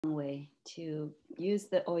way to use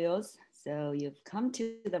the oils. So you've come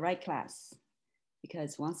to the right class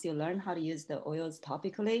because once you learn how to use the oils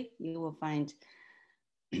topically, you will find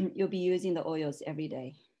you'll be using the oils every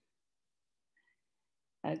day.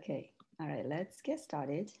 Okay, all right, let's get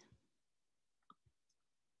started.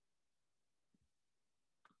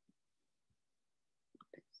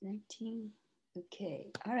 Presenting.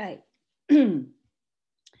 Okay, all right.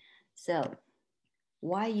 So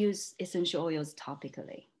why use essential oils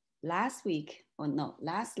topically? Last week, or no,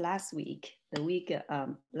 last week, the week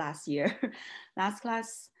last year, last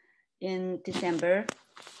class in December,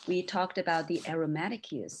 we talked about the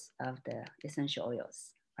aromatic use of the essential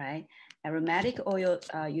oils, right? Aromatic oil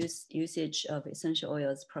usage of essential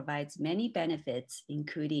oils provides many benefits,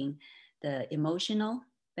 including the emotional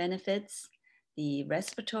benefits, the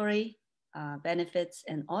respiratory benefits,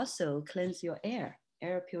 and also cleanse your air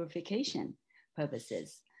purification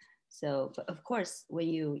purposes. So, but of course, when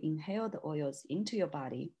you inhale the oils into your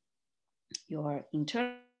body, your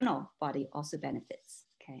internal body also benefits.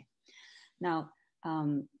 Okay. Now,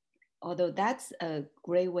 although that's a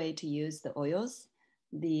great way to use the oils,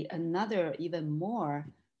 the another even more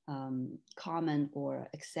common or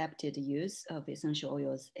accepted use of essential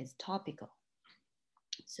oils is topical.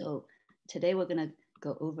 So today we're gonna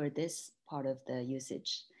go over this part of the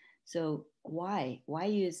usage. So why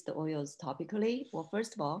use the oils topically? Well,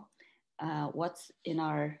 first of all, what's in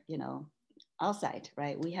our outside,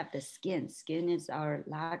 right? We have the skin. Skin is our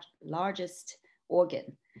largest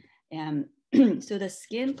organ, and so the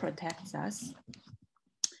skin protects us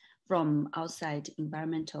from outside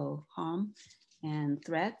environmental harm and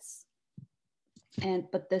threats.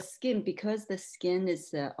 But the skin, because the skin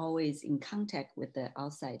is always in contact with the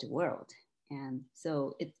outside world, and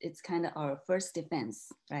so it's kind of our first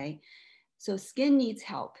defense, right? So skin needs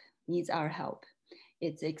our help.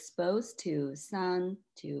 It's exposed to sun,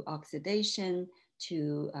 to oxidation,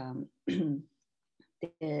 to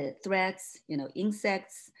the threats,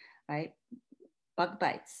 insects, right? Bug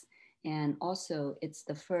bites. And also it's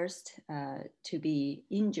the first to be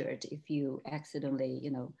injured if you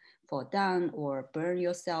accidentally, fall down or burn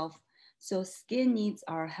yourself. So skin needs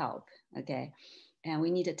our help, okay? And we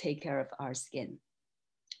need to take care of our skin.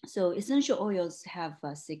 So essential oils have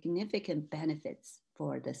significant benefits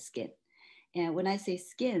for the skin. And when I say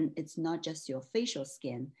skin, it's not just your facial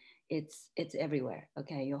skin, it's everywhere,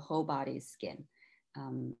 okay? Your whole body's skin.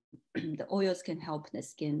 The oils can help the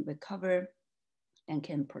skin recover and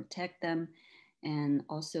can protect them and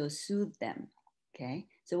also soothe them, okay?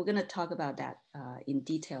 So we're gonna talk about that in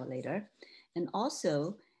detail later. And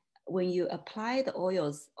also, when you apply the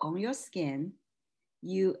oils on your skin,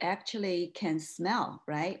 you actually can smell,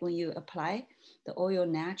 right? When you apply, the oil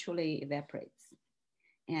naturally evaporates.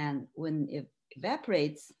 And when it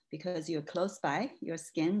evaporates, because you're close by your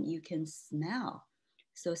skin, you can smell.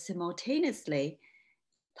 So simultaneously,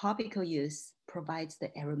 topical use provides the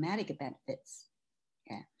aromatic benefits.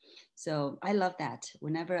 Yeah. So I love that.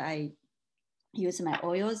 Whenever I use my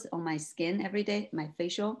oils on my skin every day, my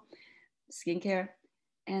facial skincare,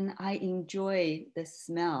 and I enjoy the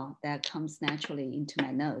smell that comes naturally into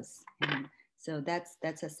my nose. And so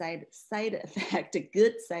that's a side effect, a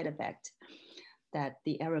good side effect that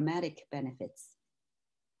the aromatic benefits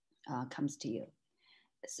comes to you.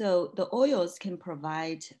 So the oils can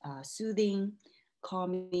provide soothing,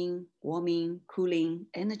 calming, warming, cooling,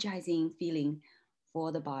 energizing feeling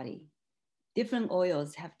for the body. Different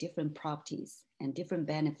oils have different properties and different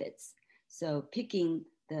benefits. So picking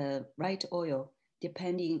the right oil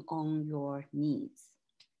depending on your needs.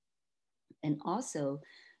 And also,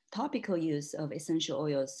 topical use of essential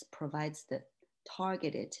oils provides the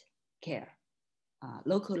targeted care,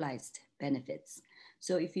 localized benefits.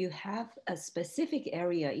 So if you have a specific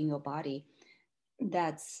area in your body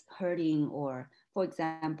that's hurting, or for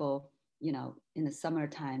example, in the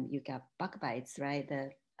summertime, you got bug bites, right?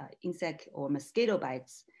 The insect or mosquito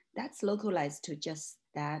bites, that's localized to just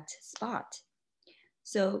that spot.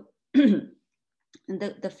 So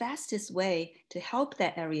the fastest way to help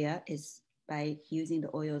that area is by using the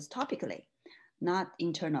oils topically, not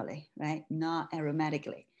internally, right? Not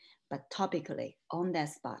aromatically, but topically on that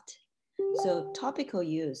spot. So topical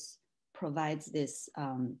use provides this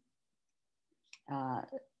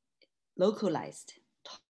localized,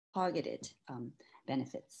 targeted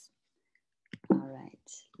benefits. All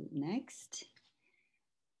right, next.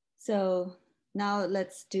 So now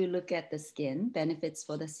let's look at the skin, benefits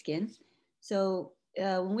for the skin. So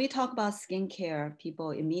when we talk about skincare,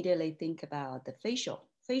 people immediately think about the facial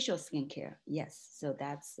skincare. Yes, so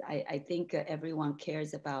that's, I think everyone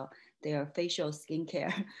cares about their facial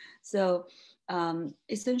skincare. So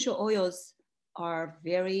essential oils are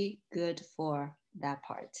very good for that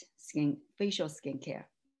part, facial skincare.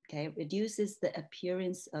 Okay, reduces the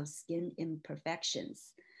appearance of skin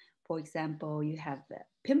imperfections. For example, you have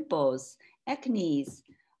pimples, acne,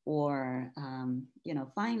 or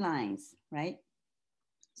fine lines, right?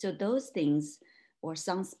 So those things, or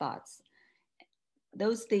sunspots,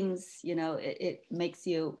 those things, it makes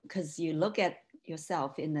you, because you look at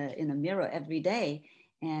yourself in the mirror every day,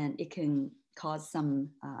 and it can cause some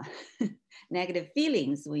negative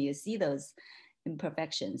feelings when you see those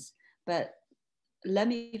imperfections. But let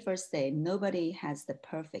me first say, nobody has the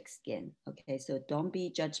perfect skin. Okay, so don't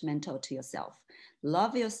be judgmental to yourself.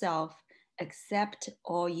 Love yourself, accept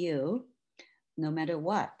all you, no matter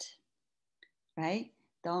what, right?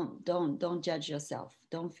 Don't judge yourself.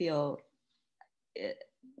 Don't feel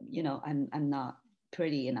I'm not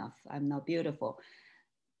pretty enough, I'm not beautiful.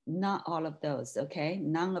 Not all of those, okay?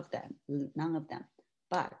 None of them.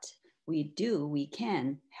 But we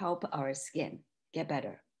can help our skin get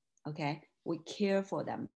better, okay? We care for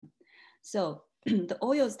them. So the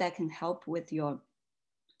oils that can help with your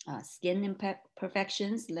skin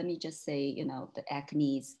imperfections, let me just say, the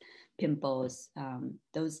acne, pimples,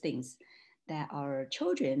 those things that our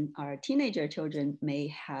children, our teenager children may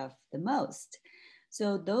have the most.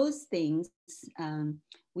 So those things,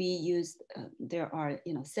 we use, there are,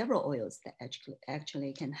 several oils that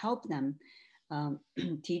actually can help them.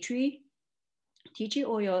 Tea tree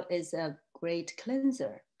oil is a great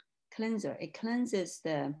cleanser. It cleanses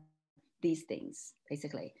these things,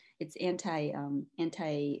 basically. It's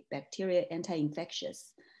antibacterial,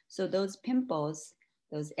 anti-infectious. So those pimples,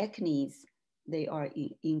 those acnes, they are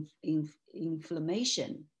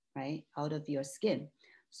inflammation, right, out of your skin.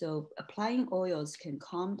 So applying oils can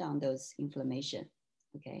calm down those inflammation,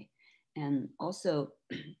 okay? And also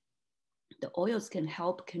the oils can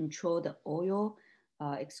help control the oil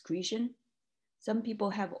excretion. Some people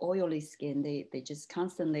have oily skin. They just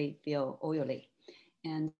constantly feel oily.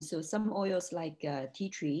 And so some oils like tea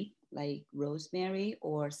tree, like rosemary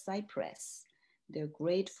or cypress, they're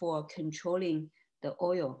great for controlling the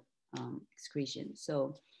oil excretion.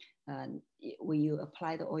 So uh, when you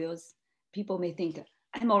apply the oils, people may think,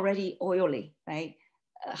 I'm already oily, right?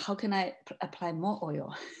 How can I apply more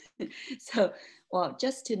oil? So, well,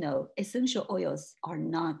 just to know, essential oils are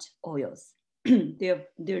not oils.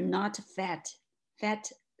 they're not fat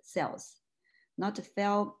cells, not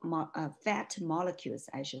fat molecules,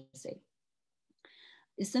 I should say.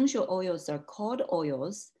 Essential oils are called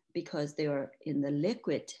oils because they are in the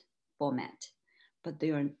liquid format, but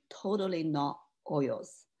they are totally not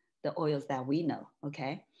oils, the oils that we know,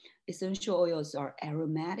 okay? Essential oils are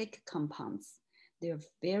aromatic compounds. They're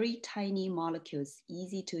very tiny molecules,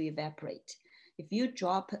 easy to evaporate. If you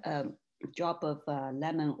drop a drop of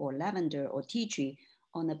lemon or lavender or tea tree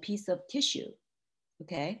on a piece of tissue,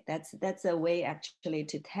 okay, that's a way actually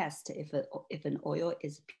to test if an oil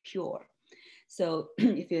is pure. So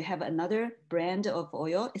if you have another brand of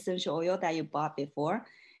oil, essential oil that you bought before,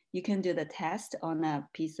 you can do the test on a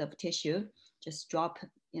piece of tissue. Just drop,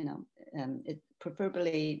 it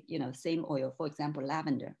preferably, same oil. For example,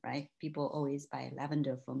 lavender, right? People always buy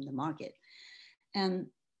lavender from the market. And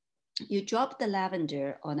you drop the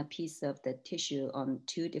lavender on a piece of the tissue on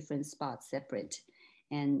two different spots separate.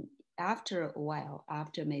 And after a while,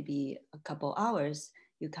 after maybe a couple hours,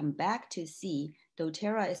 you come back to see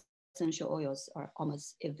doTERRA essential oils are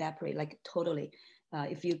almost evaporate, like totally.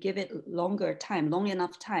 If you give it long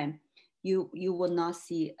enough time, you will not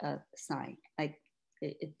see a sign. Like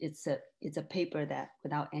it's a paper that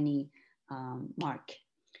without any mark.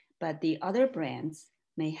 But the other brands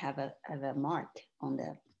may have a mark on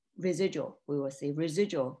the residual, we will say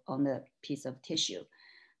residual on the piece of tissue,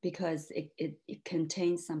 because it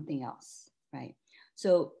contains something else, right?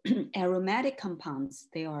 So aromatic compounds,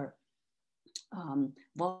 they are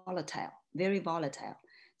volatile, very volatile.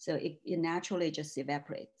 So it naturally just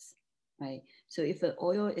evaporates, right? So if the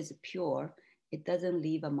oil is pure, it doesn't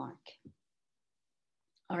leave a mark.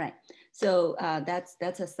 All right, so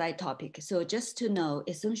that's a side topic. So just to know,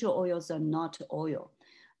 essential oils are not oil.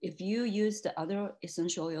 If you use the other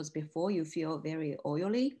essential oils before you feel very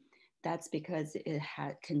oily, that's because it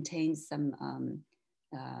contains some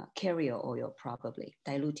carrier oil, probably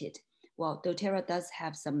diluted. Well, doTERRA does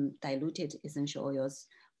have some diluted essential oils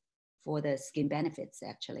for the skin benefits,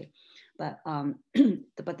 actually. But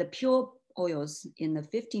but the pure oils in the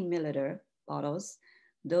 15 milliliter bottles,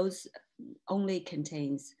 those only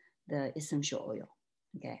contains the essential oil.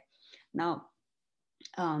 Okay. Now,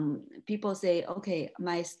 people say, okay,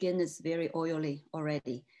 my skin is very oily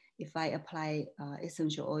already. If I apply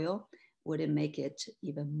essential oil, would it make it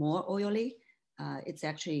even more oily? it's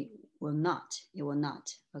actually will not, it will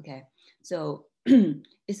not, okay? So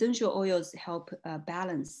essential oils help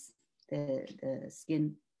balance the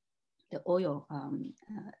skin, the oil,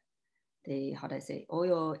 the, how do I say,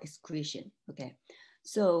 oil excretion, okay?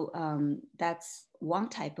 So that's one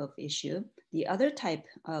type of issue. The other type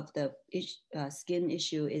of the skin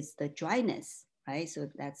issue is the dryness, right? So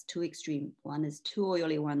that's two extreme. One is too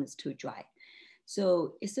oily, one is too dry.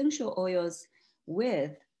 So essential oils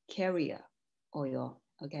with carrier oil,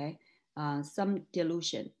 okay? Some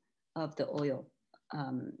dilution of the oil,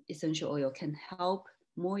 essential oil can help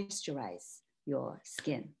moisturize your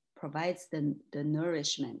skin, provides the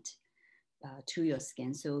nourishment to your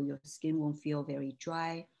skin, so your skin won't feel very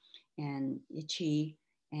dry and itchy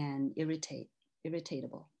and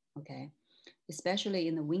irritatable, okay? Especially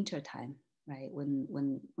in the winter time, right?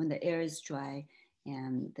 When the air is dry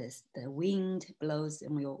and the wind blows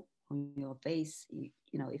on your face, you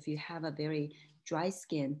know, if you have a very dry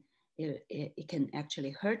skin, it can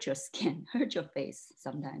actually hurt your skin, hurt your face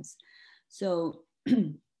sometimes. So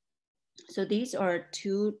so these are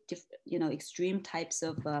two you know, extreme types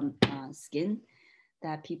of skin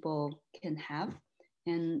that people can have,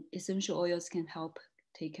 and essential oils can help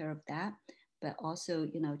take care of that. But also,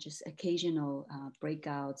 you know, just occasional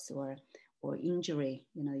breakouts or injury,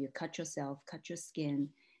 you know, you cut yourself, cut your skin,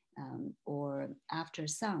 or after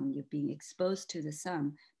sun, you're being exposed to the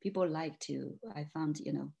sun. People like to, I found,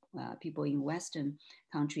 you know, people in Western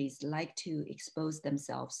countries like to expose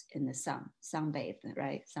themselves in the sun, sunbathe,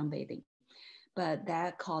 right? Sunbathing. But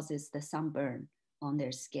that causes the sunburn on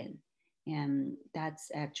their skin. And that's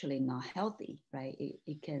actually not healthy, right?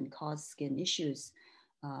 It can cause skin issues,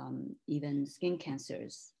 even skin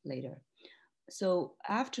cancers later. So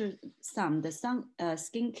after sun, the sun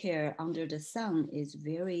skincare under the sun is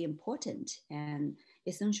very important, and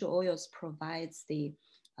essential oils provides the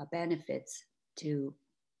benefits to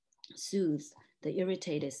soothe the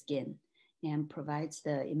irritated skin and provides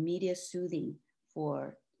the immediate soothing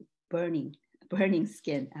for burning burning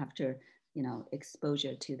skin after, you know,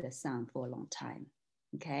 exposure to the sun for a long time.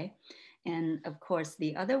 Okay, and of course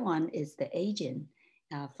the other one is the aging,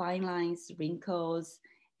 fine lines, wrinkles,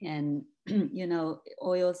 and you know,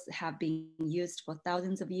 oils have been used for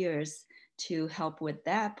thousands of years to help with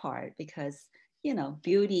that part, because you know,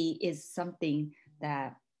 beauty is something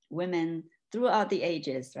that women throughout the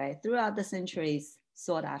ages, right, throughout the centuries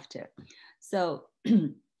sought after. So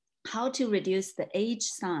how to reduce the age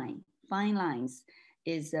sign, fine lines,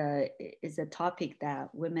 is a topic that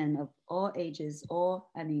women of all ages, all,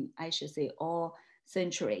 I mean, I should say all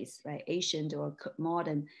centuries, right, ancient or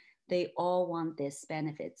modern, they all want these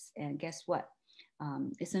benefits. And guess what?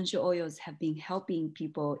 Essential oils have been helping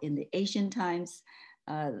people in the ancient times,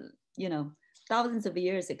 uh, you know, thousands of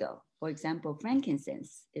years ago. For example,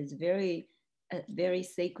 frankincense is a very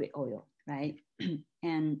sacred oil, right?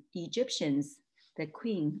 And Egyptians, the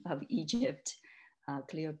queen of Egypt,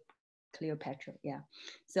 Cleopatra, yeah.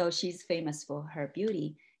 So she's famous for her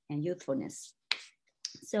beauty and youthfulness.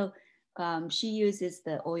 So she uses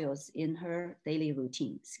the oils in her daily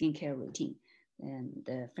routine, skincare routine. And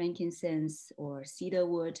the frankincense or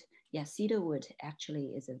cedarwood, yeah, cedarwood actually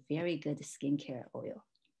is a very good skincare oil.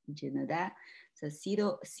 Did you know that? So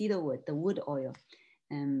cedarwood, the wood oil.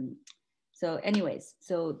 So anyways,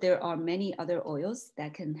 so there are many other oils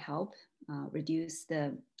that can help reduce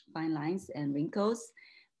the fine lines and wrinkles.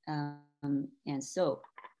 And so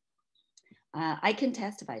I can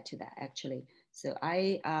testify to that actually. So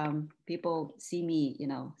people see me, you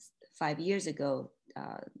know, 5 years ago,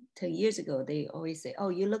 10 years ago, they always say, oh,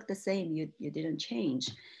 you look the same, you didn't change.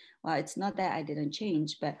 Well, it's not that I didn't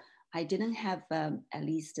change, but I didn't have at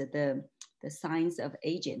least the signs of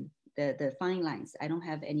aging, the fine lines. I don't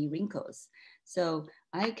have any wrinkles. So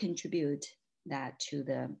I contribute that to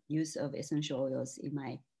the use of essential oils in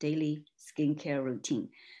my daily skincare routine.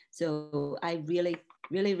 So I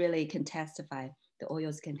really can testify the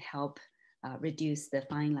oils can help reduce the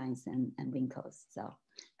fine lines and wrinkles. So,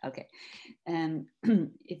 okay. And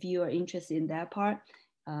if you are interested in that part,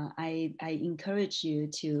 I encourage you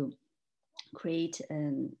to create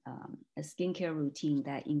a skincare routine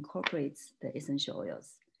that incorporates the essential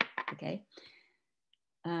oils, okay?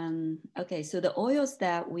 Okay, so the oils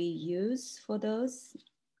that we use for those,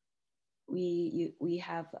 we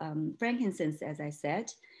have frankincense, as I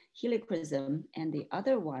said, helichrysum, and the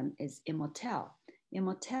other one is immortelle.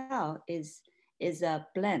 Immortelle is a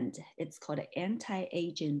blend. It's called an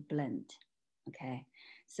anti-aging blend. Okay,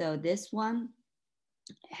 so this one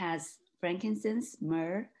has frankincense,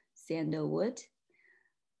 myrrh, sandalwood,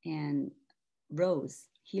 and rose,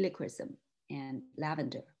 helichrysum, and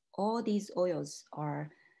lavender. All these oils are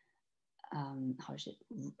how should,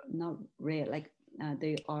 not rare, like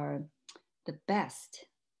they are the best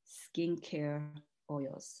skincare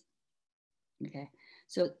oils. Okay,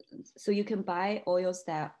 so you can buy oils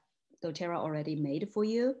that doTERRA already made for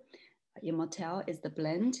you. Immortelle is the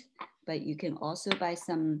blend, but you can also buy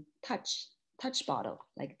some touch bottle,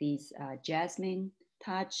 like these jasmine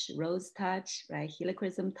touch, rose touch, right?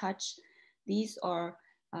 Helichrysum touch. These are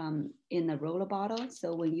in a roller bottle.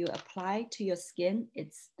 So when you apply to your skin,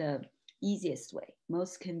 it's the easiest way,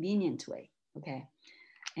 most convenient way. Okay,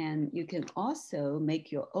 and you can also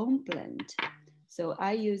make your own blend. So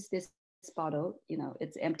I use this bottle,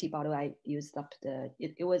 it's empty bottle. I used up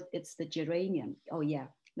it's the geranium. Oh yeah,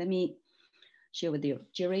 let me share with you.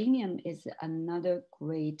 Geranium is another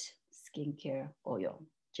great skincare oil.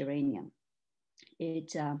 Geranium.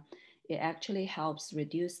 It actually helps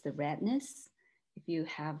reduce the redness. If you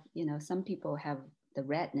have, some people have the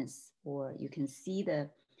redness, or you can see the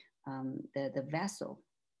vessel.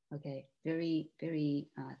 Okay, very very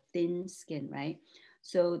thin skin, right?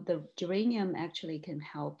 So the geranium actually can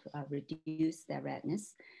help reduce that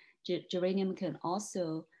redness. Geranium can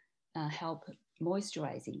also help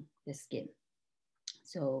moisturizing the skin.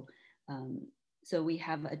 So, um, so we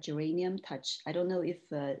have a geranium touch. I don't know if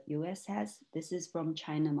US has. This is from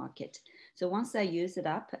China market. So once I use it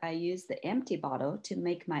up, I use the empty bottle to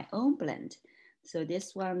make my own blend. So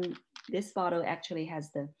this bottle actually has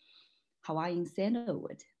the Hawaiian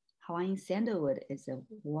sandalwood. Hawaiian sandalwood is a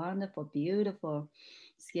wonderful, beautiful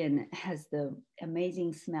skin. It has the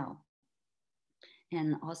amazing smell,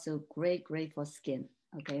 and also great for skin.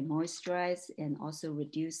 Okay, moisturize and also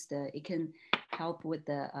reduce it can help with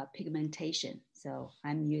the pigmentation. So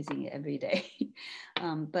I'm using it every day.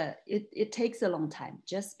 But it takes a long time.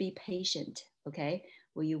 Just be patient. Okay,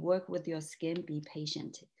 when you work with your skin, be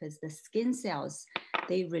patient, because the skin cells,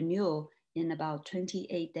 they renew in about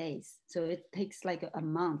 28 days. So it takes like a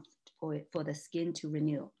month for the skin to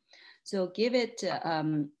renew. So give it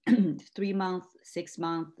 3 months, 6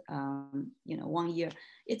 months, 1 year.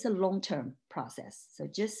 It's a long-term process. So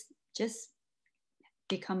just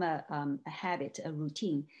become a habit, a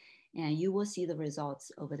routine, and you will see the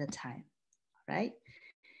results over the time. Right?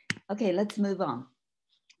 Okay, let's move on.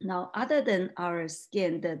 Now, other than our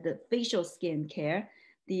skin, the facial skin care,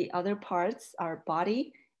 the other parts, our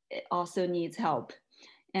body, also needs help.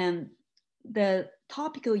 And the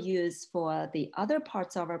topical use for the other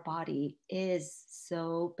parts of our body is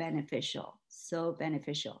so beneficial, so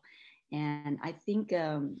beneficial. And I think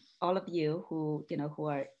all of you who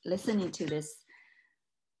are listening to this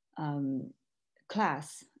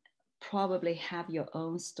class probably have your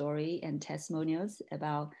own story and testimonials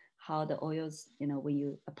about how the oils, when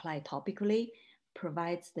you apply topically,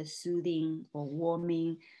 provides the soothing or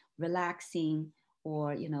warming, relaxing,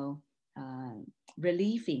 or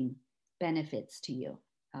relieving benefits to you.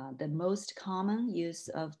 The most common use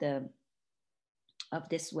of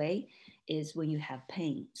this way is when you have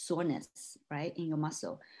pain, soreness, right, in your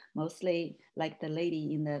muscle. Mostly, like the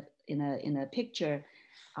lady in a picture,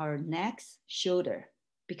 our necks, shoulder,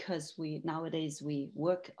 because nowadays we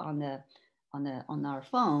work on our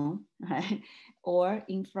phone, right, or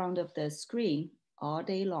in front of the screen all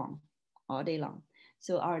day long.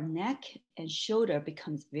 So our neck and shoulder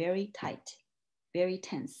becomes very tight, very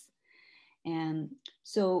tense. And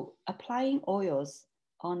so applying oils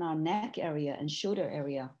on our neck area and shoulder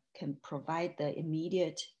area can provide the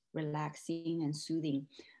immediate relaxing and soothing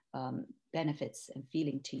benefits and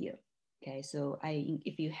feeling to you. Okay, so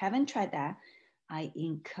if you haven't tried that, I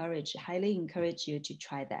highly encourage you to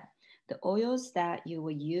try that. The oils that you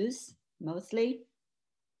will use mostly,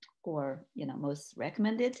 or most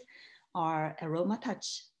recommended, are Aroma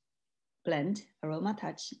Touch blend. Aroma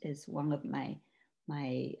Touch is one of my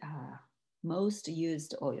most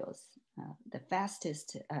used oils, the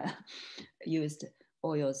fastest used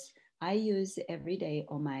oils. I use every day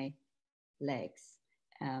on my legs.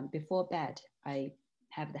 Before bed, I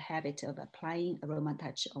have the habit of applying Aroma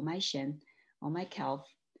Touch on my shin, on my calf,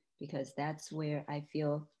 because that's where I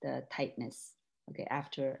feel the tightness, okay,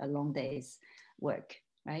 after a long day's work,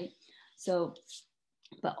 right? So,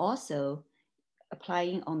 but also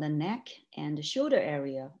applying on the neck and the shoulder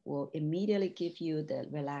area will immediately give you the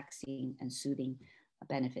relaxing and soothing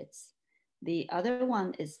benefits. The other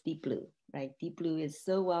one is Deep Blue, right? Deep Blue is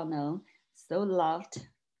so well known, so loved.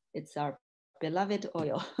 It's our beloved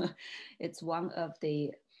oil. It's one of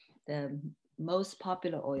the most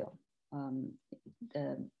popular oil.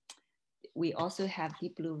 We also have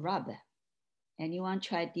Deep Blue Rub. Anyone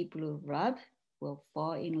try Deep Blue Rub will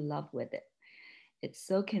fall in love with it. It's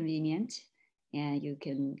so convenient. and you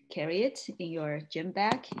can carry it in your gym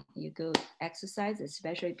bag. You go exercise,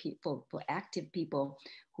 especially people for active people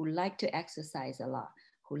who like to exercise a lot,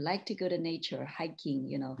 who like to go to nature, hiking,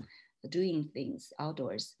 doing things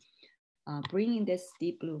outdoors. Bringing this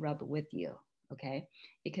deep blue rub with you, okay?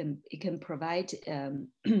 It can provide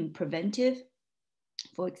preventive.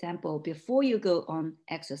 For example, before you go on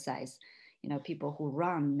exercise, people who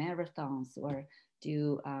run marathons or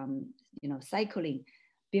do cycling,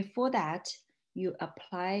 before that you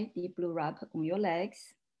apply deep blue rub on your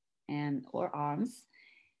legs and or arms,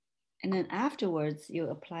 and then afterwards you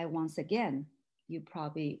apply once again. You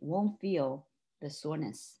probably won't feel the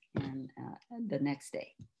soreness and the next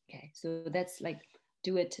day. Okay, so that's like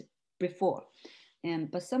do it before,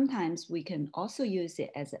 but sometimes we can also use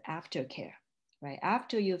it as aftercare, right?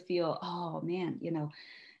 After you feel, oh man,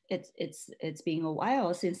 it's been a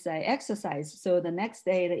while since I exercised, so the next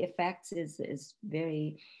day the effects is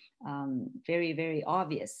very very, very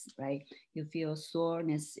obvious, right? You feel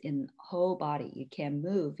soreness in whole body. You can't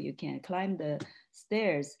move. You can't climb the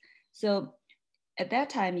stairs. So at that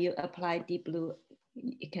time, you apply deep blue.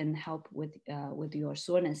 It can help with your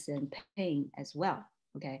soreness and pain as well.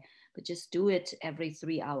 Okay, but just do it every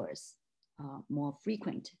 3 hours. More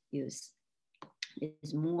frequent use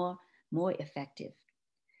is more effective.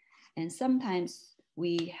 And sometimes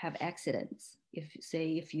we have accidents.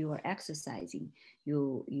 If you are exercising,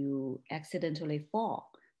 you accidentally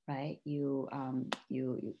fall, right? You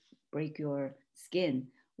break your skin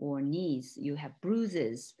or knees. You have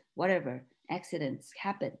bruises, whatever. Accidents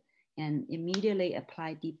happen, and immediately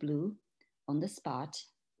apply deep blue on the spot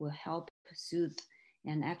will help soothe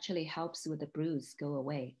and actually helps with the bruise go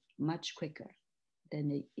away much quicker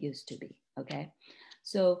than it used to be. Okay,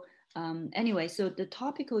 so anyway, so the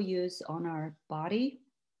topical use on our body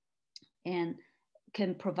and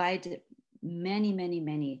can provide many, many,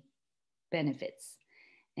 many benefits.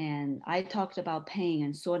 And I talked about pain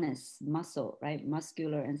and soreness, muscle, right?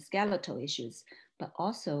 Muscular and skeletal issues, but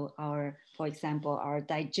also for example, our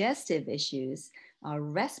digestive issues, our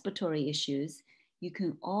respiratory issues. You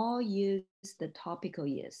can all use the topical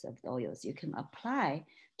use of the oils. You can apply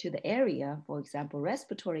to the area, for example,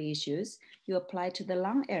 respiratory issues, you apply to the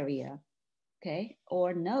lung area, okay?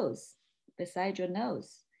 Or nose, beside your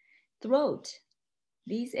nose, throat,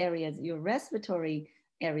 these areas, your respiratory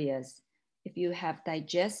areas. If you have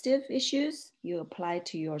digestive issues, you apply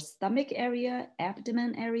to your stomach area,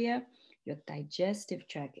 abdomen area, your digestive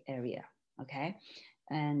tract area, okay?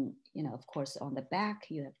 And, of course, on the back,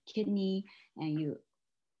 you have kidney, and you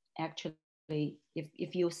actually,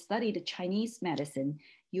 if you study the Chinese medicine,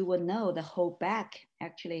 you will know the whole back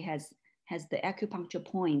actually has the acupuncture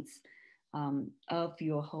points of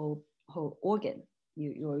your whole organ,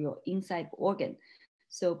 your inside organ.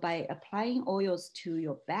 So by applying oils to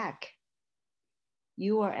your back,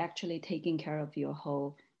 you are actually taking care of your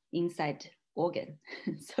whole inside organ.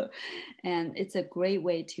 So, and it's a great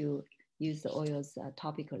way to use the oils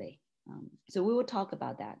topically. So we will talk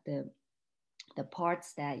about that, the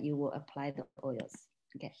parts that you will apply the oils.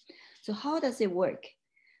 Okay, so how does it work?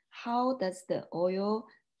 How does the oil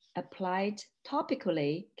applied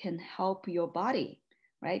topically can help your body,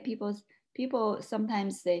 right? People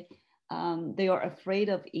sometimes they are afraid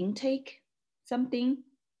of intake something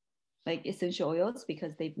like essential oils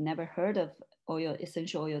because they've never heard of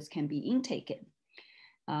essential oils can be intaken.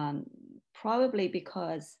 Probably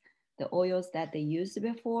because the oils that they used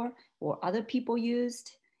before or other people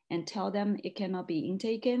used and tell them it cannot be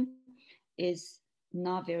intaken is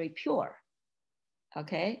not very pure.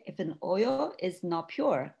 Okay, if an oil is not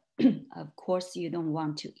pure, of course you don't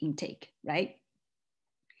want to intake, right?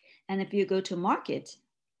 And if you go to market,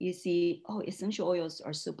 you see, oh, essential oils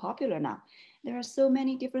are so popular now. There are so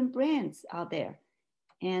many different brands out there.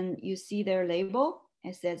 And you see their label,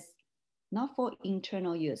 it says, not for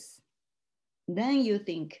internal use. Then you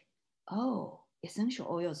think, oh, essential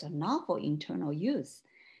oils are not for internal use.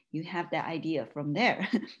 You have that idea from their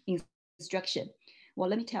instruction. Well,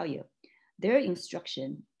 let me tell you, their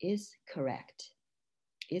instruction is correct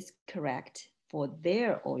for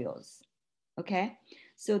their oils. Okay,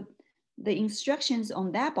 so the instructions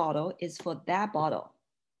on that bottle is for that bottle.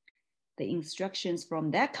 The instructions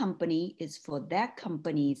from that company is for that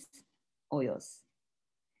company's oils.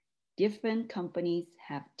 Different companies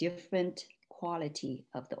have different quality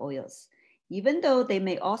of the oils. Even though they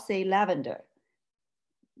may all say lavender,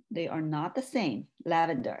 they are not the same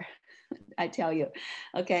lavender, I tell you.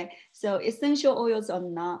 Okay, so essential oils are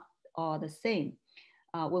not all the same.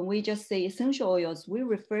 When we just say essential oils, we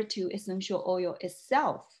refer to essential oil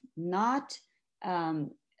itself, not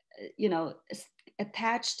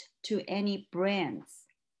attached to any brands.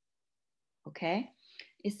 okay?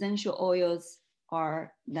 Essential oils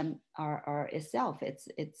are them are itself, it's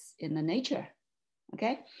in the nature,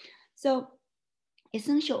 okay? So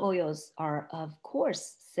essential oils are of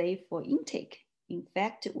course safe for intake. In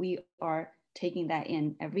fact, we are taking that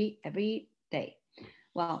in every day.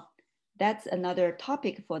 Well, that's another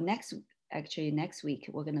topic for next week.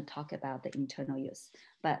 We're going to talk about the internal use.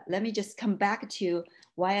 But let me just come back to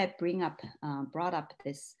why I brought up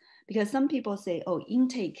this, because some people say, oh,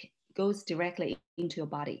 intake goes directly into your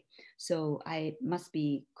body, so I must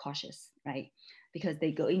be cautious, right? Because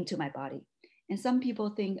they go into my body. And some people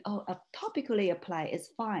think, oh, topically apply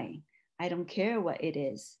is fine. I don't care what it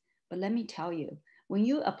is. But let me tell you, when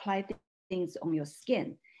you apply things on your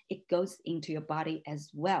skin, it goes into your body as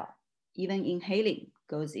well. Even inhaling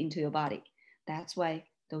goes into your body. That's why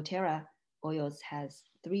doTERRA oils has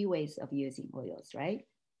 3 ways of using oils, right?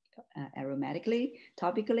 Aromatically,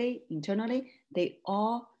 topically, internally, they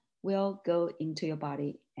all will go into your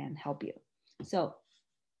body and help you. So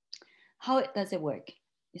how does it work?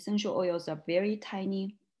 Essential oils are very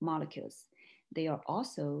tiny molecules. They are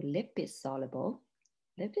also lipid soluble.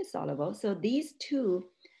 Lipid soluble. So these two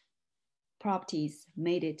properties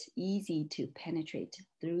made it easy to penetrate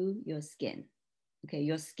through your skin. Okay,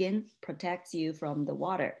 your skin protects you from the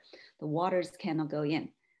water. The waters cannot go in,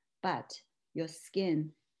 but your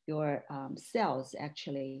skin, your cells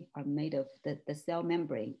actually are made of, the cell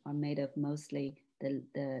membrane are made of mostly the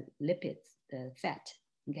lipids, the fat.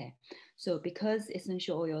 Okay, so because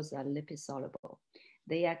essential oils are lipid soluble,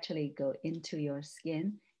 they actually go into your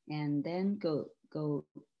skin and then go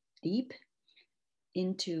deep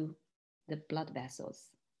into the blood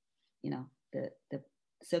vessels, you know, the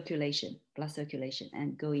circulation, blood circulation,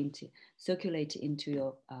 and circulate into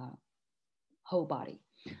your whole body.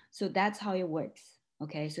 So that's how it works.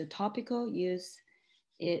 Okay, so topical use,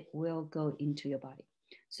 it will go into your body.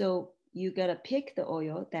 So you gotta pick the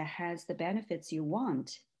oil that has the benefits you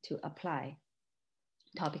want to apply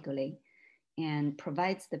topically and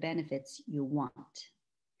provides the benefits you want.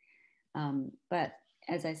 But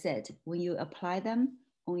as I said, when you apply them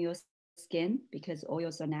on your skin, because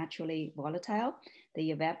oils are naturally volatile, they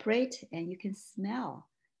evaporate and you can smell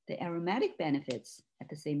the aromatic benefits at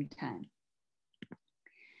the same time.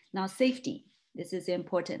 Now, safety, this is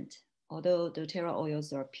important. Although doTERRA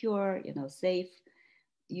oils are pure, safe,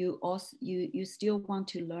 you still want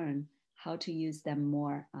to learn how to use them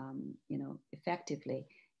more, effectively,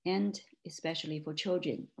 and especially for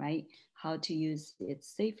children, right? How to use it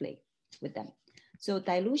safely with them. So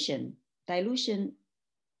dilution dilution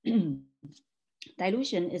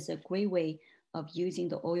is a great way of using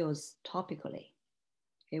the oils topically.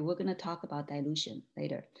 Okay, we're going to talk about dilution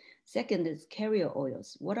later. Second is carrier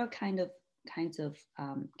oils. What are kinds of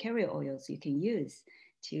carrier oils you can use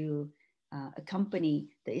to accompany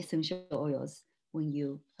the essential oils when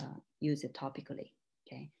you use it topically?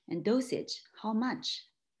 Okay, and dosage, how much,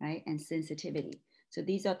 right? And sensitivity. So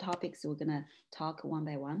these are topics we're going to talk one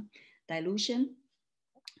by one. Dilution.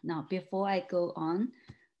 Now, before I go on,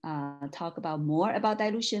 talk about more about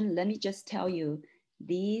dilution, let me just tell you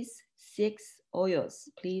these 6 oils,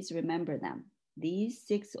 please remember them. These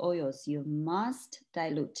 6 oils you must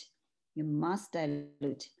dilute. You must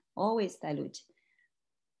dilute, always dilute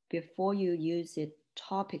before you use it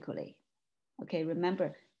topically. Okay,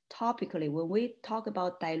 remember, topically, when we talk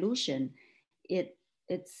about dilution,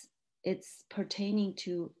 it's pertaining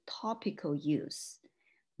to topical use,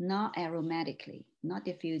 not aromatically, not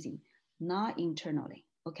diffusing, not internally,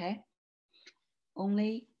 okay?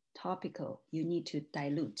 Only topical, you need to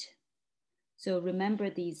dilute. So remember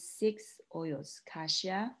these 6 oils: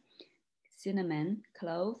 cassia, cinnamon,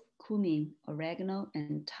 clove, cumin, oregano,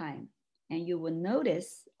 and thyme. And you will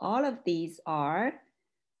notice all of these are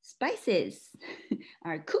spices,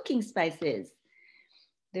 are cooking spices.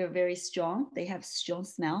 They're very strong. They have strong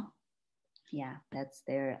smell. Yeah, that's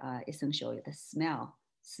their essential oil. The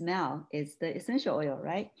smell is the essential oil,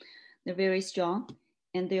 right? They're very strong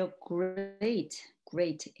and they're great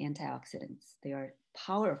antioxidants. They are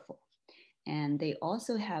powerful. And they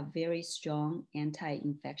also have very strong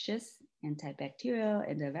anti-infectious, antibacterial,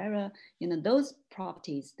 antiviral, those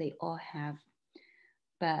properties they all have.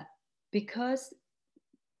 But because,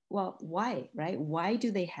 well, why, right? Why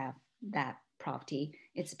do they have that property?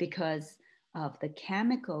 It's because of the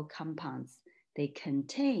chemical compounds they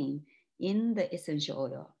contain in the essential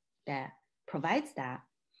oil that provides that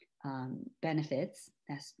benefits,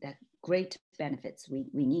 that great benefits we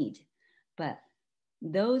need. But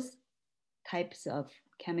those types of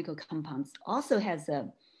chemical compounds also has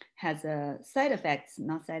a side effects,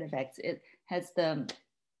 not side effects. It has the,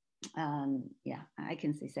 yeah, I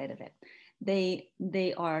can say side effect.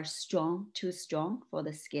 they are strong, too strong for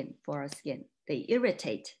the skin, for our skin. They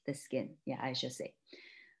irritate the skin, yeah, I should say.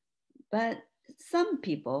 But some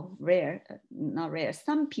people, rare, not rare,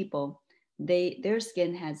 some people, their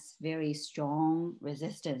skin has very strong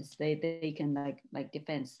resistance. They can like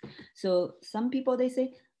defense. So some people they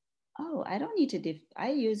say, oh, I don't need to,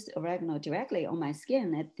 I used oregano directly on my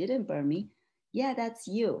skin. It didn't burn me. Yeah, that's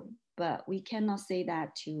you. But we cannot say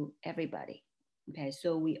that to everybody. Okay,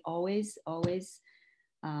 so we always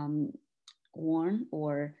um, warn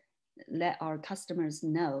or let our customers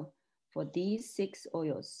know for these 6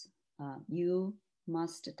 oils, you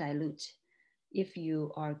must dilute if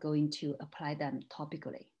you are going to apply them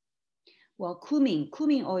topically. Well,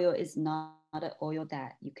 cumin oil is not an oil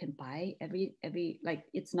that you can buy every like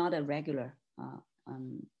it's not a regular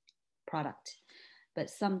product, but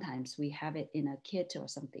sometimes we have it in a kit or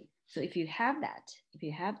something. So if you have that, if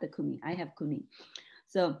you have the cumin, I have cumin.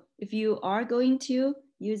 So if you are going to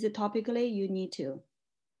use it topically, you need to,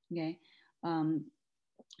 okay. Um,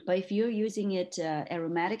 but if you're using it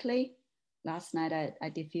aromatically, last night I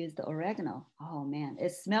diffused the oregano. Oh man,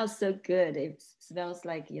 it smells so good. It smells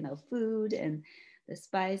like, you know, food and the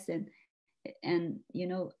spice and you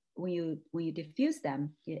know, when you diffuse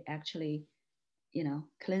them, it actually, you know,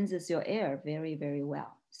 cleanses your air very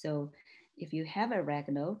well. So if you have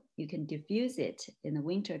oregano, you can diffuse it in the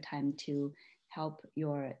winter time to help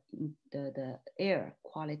your the air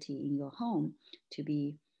quality in your home to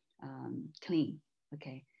be clean.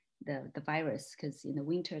 Okay, the virus, because in the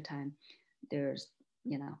winter time there's,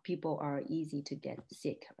 you know, people are easy to get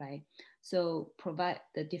sick, right? So provide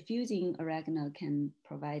the diffusing oregano can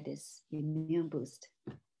provide this immune boost.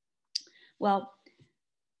 Well,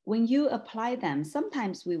 when you apply them,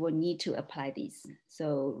 sometimes we will need to apply these.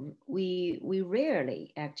 So we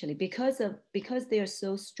rarely actually, because they are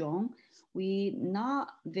so strong, we not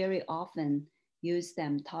very often use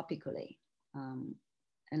them topically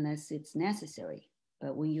unless it's necessary.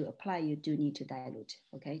 But when you apply, you do need to dilute.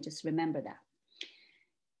 Okay, just remember that.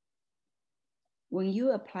 When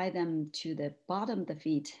you apply them to the bottom of the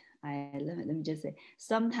feet, let me just say,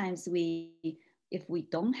 sometimes if we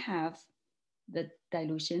don't have the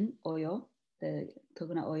dilution oil, the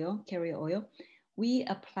coconut oil, carrier oil, we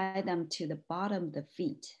apply them to the bottom of the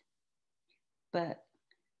feet. But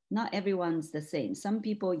not everyone's the same. Some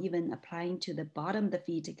people even applying to the bottom of the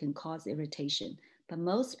feet can cause irritation. But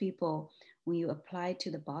most people, when you apply to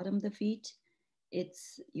the bottom of the feet,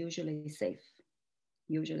 it's usually safe,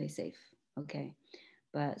 okay?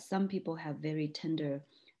 But some people have very tender,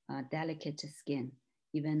 delicate skin,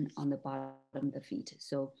 even on the bottom of the feet.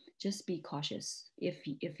 So just be cautious.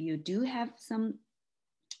 If you do have some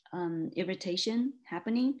irritation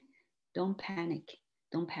happening, don't panic.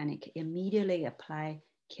 Don't panic. Immediately apply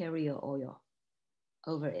carrier oil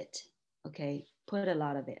over it. Okay, put a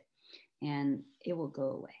lot of it, and it will go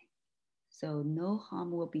away. So no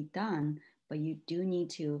harm will be done, but you do need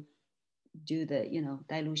to do the, you know,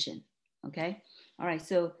 dilution. Okay. All right.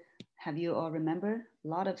 So have you all remember a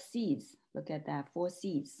lot of seeds? Look at that, 4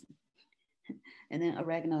 seeds, and then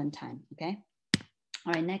oregano and thyme. Okay.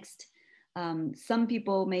 All right. Next, some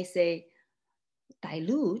people may say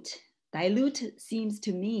dilute. Dilute seems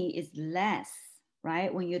to me is less,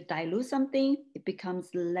 right? When you dilute something, it becomes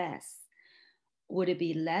less. Would it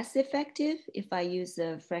be less effective if I use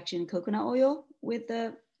the fraction coconut oil with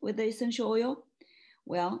the essential oil?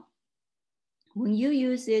 Well, when you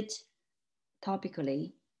use it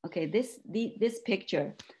topically, okay, this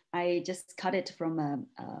picture, I just cut it from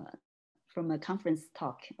a conference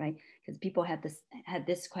talk, right? Because people had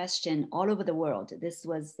this question all over the world. This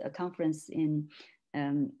was a conference in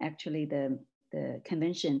actually the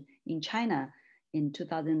convention in China in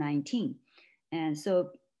 2019, and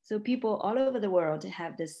so people all over the world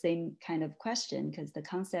have the same kind of question because the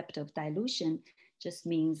concept of dilution just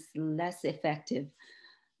means less effective.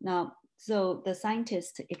 Now, so the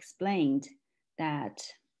scientist explained that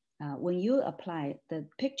when you apply the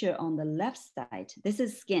picture on the left side, this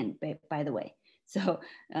is skin, by the way. So,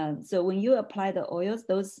 so when you apply the oils,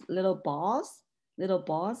 those little balls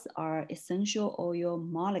are essential oil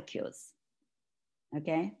molecules.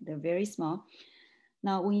 Okay, they're very small.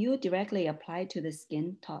 Now, when you directly apply to the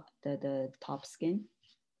skin, the top skin,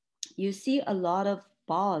 you see a lot of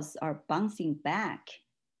balls are bouncing back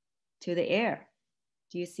to the air.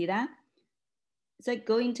 Do you see that? It's like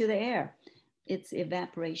going to the air. It's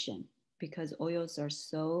evaporation because oils are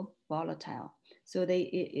so volatile. So it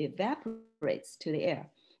evaporates to the air.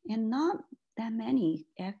 And not that many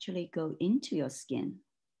actually go into your skin,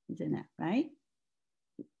 isn't that right?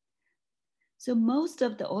 So most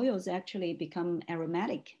of the oils actually become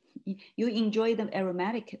aromatic. You enjoy the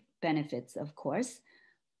aromatic benefits, of course.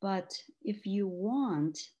 But if you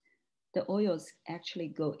want the oils actually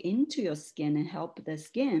go into your skin and help the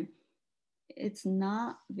skin, it's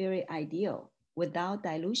not very ideal without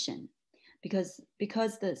dilution because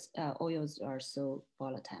the oils are so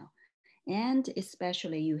volatile. And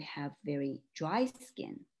especially you have very dry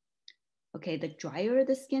skin. Okay, the drier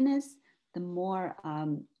the skin is, the more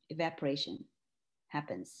evaporation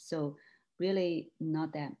happens. So really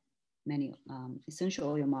not that many essential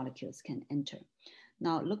oil molecules can enter.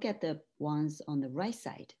 Now look at the ones on the right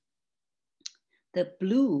side. The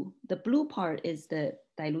blue part is the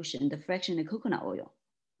dilution, the fractionated coconut oil.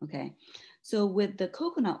 Okay, so with the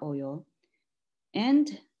coconut oil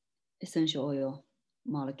and essential oil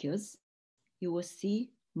molecules, you will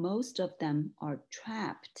see most of them are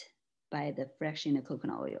trapped by the fractionated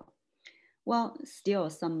coconut oil. Well, still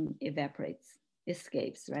some evaporates,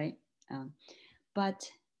 escapes, right?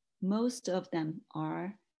 But most of them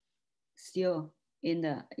are still in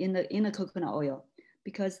the coconut oil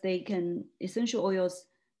because they can, essential oils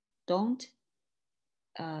don't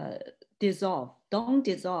don't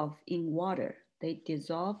dissolve in water. They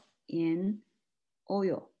dissolve in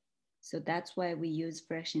oil. So that's why we use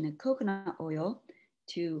fractionated coconut oil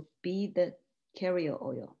to be the carrier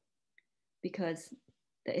oil, because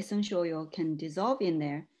the essential oil can dissolve in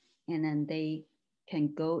there and then they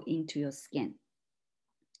can go into your skin.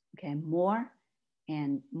 Okay, more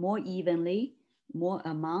and more evenly, more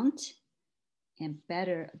amount and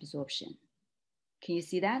better absorption. Can you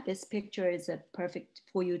see that? This picture is a perfect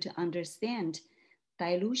for you to understand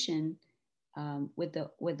dilution with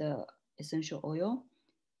the essential oil.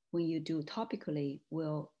 When you do topically,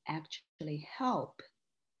 will actually help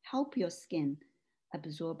your skin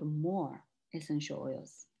absorb more essential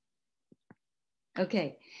oils.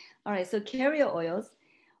 Okay, all right, so carrier oils.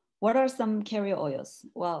 What are some carrier oils?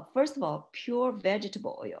 Well, first of all, pure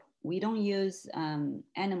vegetable oil. We don't use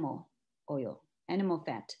animal oil, animal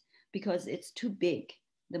fat, because it's too big.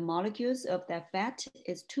 The molecules of that fat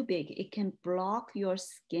is too big. It can block your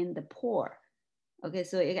skin, the pore. Okay,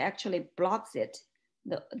 so it actually blocks it.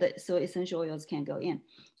 So essential oils can't go in.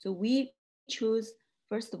 So we choose,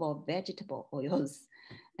 first of all, vegetable oils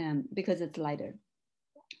because it's lighter.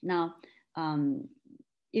 Now,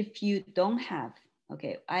 if you don't have,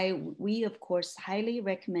 okay, we of course highly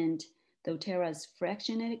recommend doTERRA's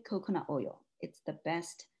fractionated coconut oil. It's the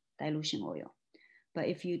best dilution oil. But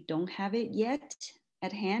if you don't have it yet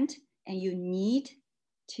at hand and you need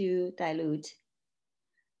to dilute,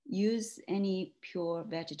 use any pure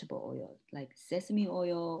vegetable oil like sesame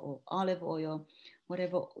oil or olive oil,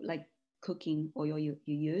 whatever like cooking oil you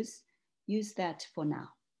use that for now.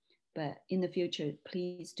 But in the future,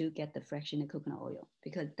 please do get the fractionated coconut oil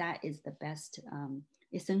because that is the best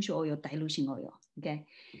essential oil dilution oil, okay?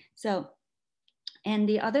 So, and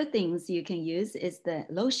the other things you can use is the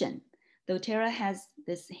lotion. doTERRA has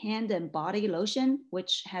this hand and body lotion,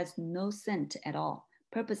 which has no scent at all,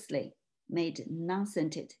 purposely made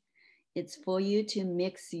non-scented. It's for you to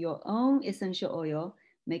mix your own essential oil,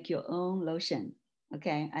 make your own lotion,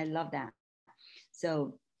 okay? I love that.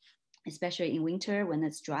 So, especially in winter when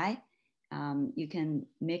it's dry, you can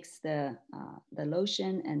mix the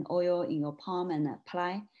lotion and oil in your palm and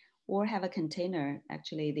apply, or have a container.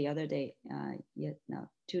 Actually, the other day,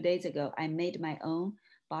 2 days ago, I made my own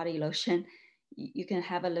body lotion. You can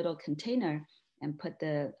have a little container and put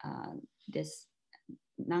this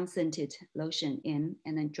non-scented lotion in,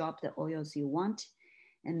 and then drop the oils you want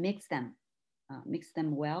and mix them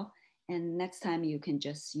well. And next time you can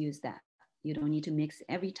just use that. You don't need to mix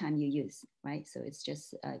every time you use, right? So it's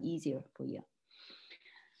just easier for you.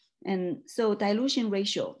 And so dilution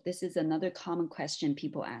ratio, this is another common question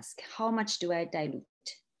people ask. How much do I dilute?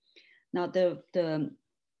 Now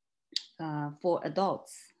for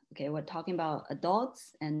adults, okay, we're talking about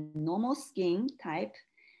adults and normal skin type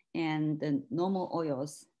and the normal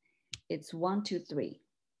oils. It's 1 to 3.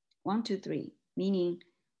 1 to 3, meaning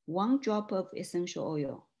 1 drop of essential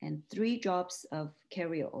oil and 3 drops of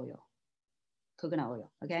carrier oil. Coconut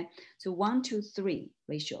oil, okay? So 1 to 3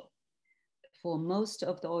 ratio. For most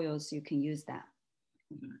of the oils, you can use that.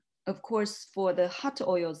 Of course, for the hot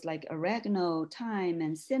oils like oregano, thyme,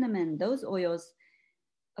 and cinnamon, those oils,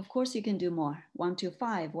 of course, you can do more. 1 to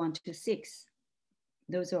 5, 1 to 6.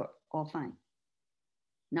 Those are all fine.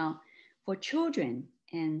 Now, for children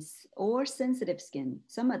or sensitive skin,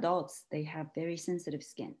 some adults, they have very sensitive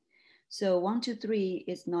skin. So 1 to 3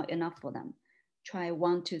 is not enough for them. Try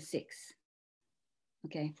 1 to 6.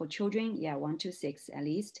 Okay, for children, yeah, 1 to 6 at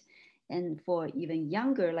least. And for even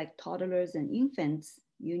younger, like toddlers and infants,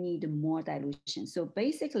 you need more dilution. So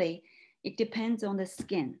basically, it depends on the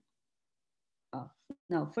skin.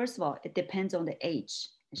 No, first of all, it depends on the age,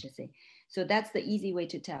 I should say. So that's the easy way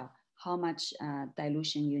to tell how much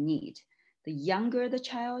dilution you need. The younger the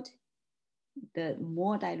child, the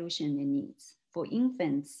more dilution it needs. For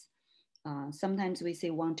infants, sometimes we say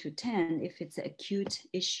 1 to 10 if it's an acute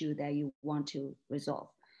issue that you want to resolve.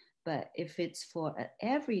 But if it's for an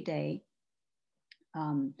everyday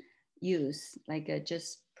use, like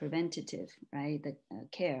just preventative, right, the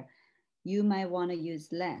care, you might want to use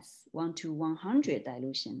less, 1 to 100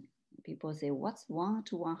 dilution. People say, what's 1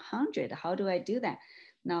 to 100? How do I do that?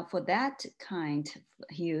 Now, for that kind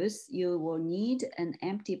of use, you will need an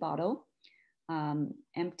empty bottle,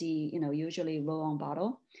 empty, usually roll-on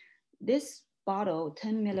bottle. This bottle,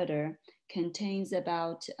 10 milliliter, contains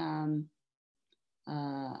about,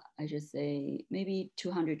 I should say, maybe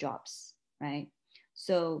 200 drops, right?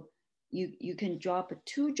 So you can drop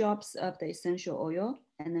 2 drops of the essential oil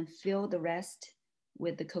and then fill the rest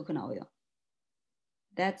with the coconut oil.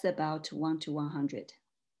 That's about 1 to 100.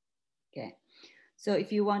 Okay. So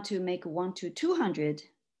if you want to make 1 to 200,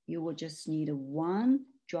 you will just need 1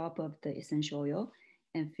 drop of the essential oil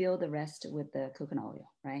and fill the rest with the coconut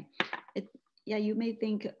oil, right? Yeah, you may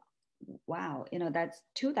think, wow, that's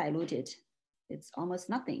too diluted. It's almost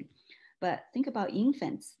nothing. But think about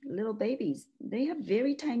infants, little babies. They have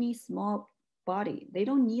very tiny, small body. They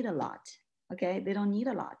don't need a lot, okay? They don't need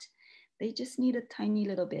a lot. They just need a tiny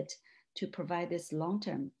little bit to provide this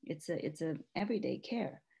long-term. It's a everyday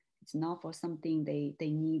care. It's not for something they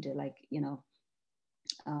need, like,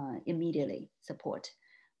 immediately support.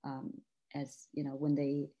 As when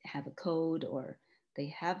they have a cold or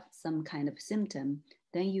they have some kind of symptom,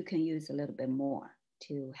 then you can use a little bit more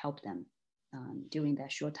to help them during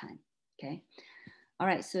that short time. Okay. All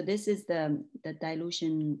right. So this is the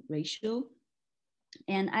dilution ratio.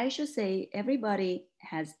 And I should say everybody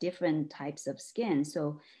has different types of skin.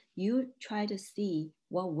 So you try to see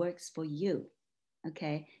what works for you.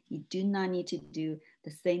 Okay. You do not need to do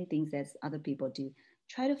the same things as other people do.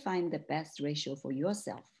 Try to find the best ratio for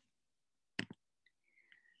yourself.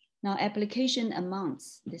 Now, application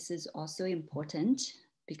amounts. This is also important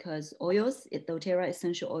because oils, doTERRA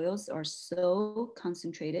essential oils, are so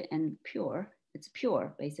concentrated and pure. It's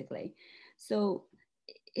pure, basically. So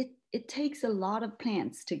it takes a lot of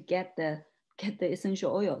plants to get the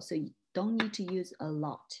essential oil. So you don't need to use a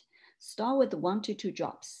lot. Start with 1 to 2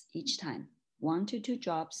 drops each time. 1 to 2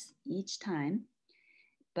 drops each time,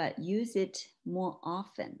 but use it more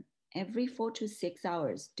often. Every 4 to 6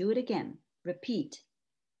 hours, do it again, repeat.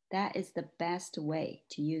 That is the best way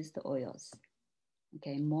to use the oils.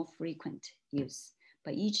 Okay, more frequent use,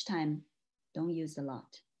 but each time don't use a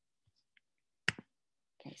lot.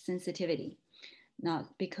 Okay, sensitivity. Now,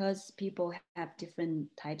 because people have different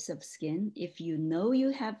types of skin, if you know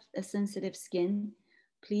you have a sensitive skin,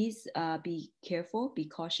 please be careful, be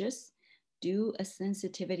cautious. Do a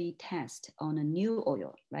sensitivity test on a new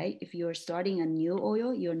oil, right? If you're starting a new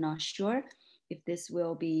oil, you're not sure if this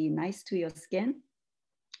will be nice to your skin,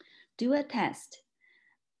 do a test.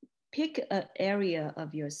 Pick an area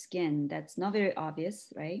of your skin that's not very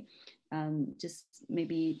obvious, right? Just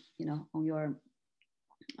maybe on your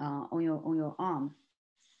arm,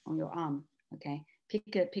 okay?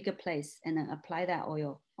 Pick a place and then apply that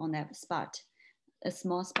oil on that spot, a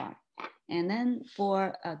small spot, and then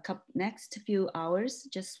for next few hours,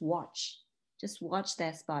 just watch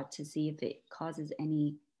that spot to see if it causes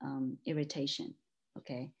any irritation,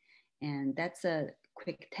 okay? And that's a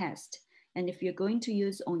quick test. And if you're going to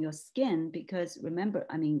use on your skin, because remember,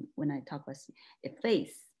 when I talk about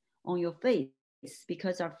on your face,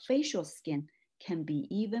 because our facial skin can be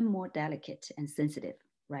even more delicate and sensitive,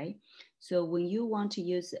 right? So when you want to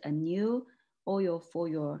use a new oil for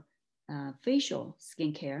your facial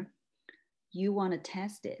skincare, you want to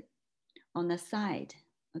test it on the side,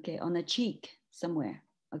 okay, on the cheek somewhere,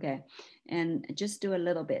 okay, and just do a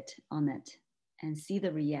little bit on it and see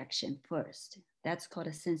the reaction first. That's called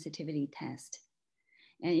a sensitivity test.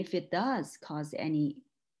 And if it does cause any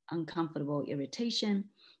uncomfortable irritation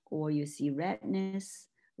or you see redness,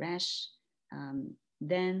 rash,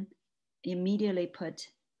 then immediately put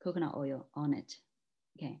coconut oil on it.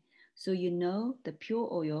 Okay, so the pure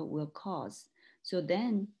oil will cause. So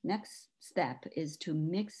then next step is to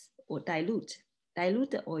mix or dilute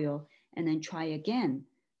the oil and then try again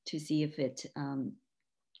to see if it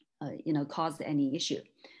caused any issue.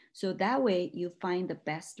 So that way you find the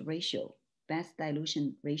best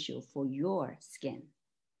dilution ratio for your skin.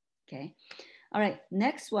 Okay. All right.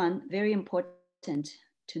 Next one, very important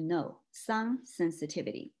to know, sun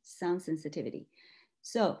sensitivity.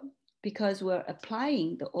 So because we're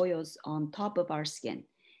applying the oils on top of our skin,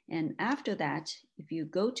 And after that, if you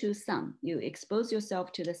go to sun, you expose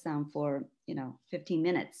yourself to the sun for 15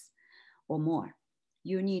 minutes or more,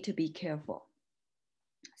 you need to be careful.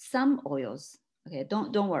 Some oils, okay,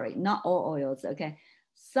 don't worry, not all oils, okay.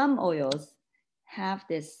 Some oils have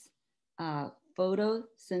this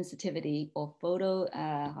photosensitivity or how do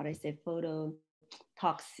I say,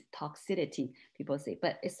 toxicity, people say,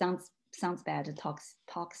 but it sounds bad,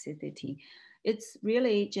 toxicity. It's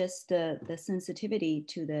really just the sensitivity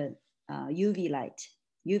to the UV light.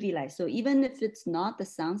 So even if it's not the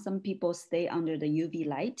sun, some people stay under the UV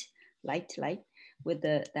light with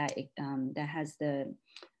that has the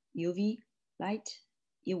UV light,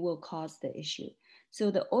 it will cause the issue.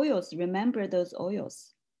 So the oils, remember those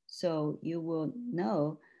oils. So you will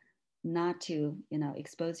know not to,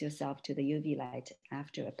 expose yourself to the UV light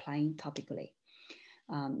after applying topically.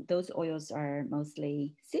 Those oils are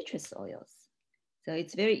mostly citrus oils. So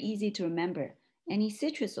it's very easy to remember any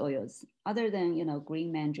citrus oils other than,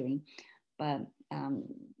 green mandarin, but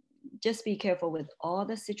just be careful with all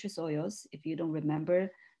the citrus oils. If you don't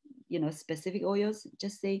remember, specific oils,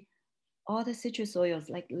 just say all the citrus oils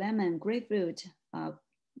like lemon, grapefruit,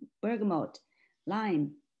 bergamot,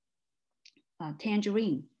 lime,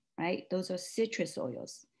 tangerine, right? Those are citrus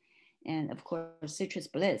oils. And of course, citrus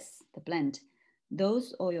bliss, the blend.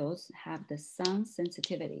 Those oils have the sun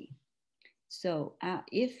sensitivity. So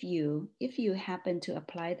if you happen to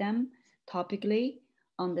apply them topically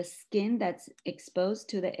on the skin that's exposed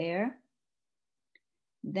to the air,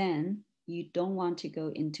 then you don't want to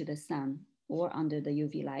go into the sun or under the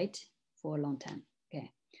UV light for a long time.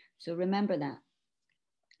 Okay, so remember that.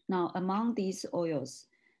 Now, among these oils,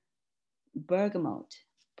 bergamot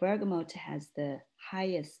has the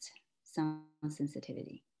highest sun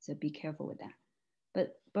sensitivity. So be careful with that.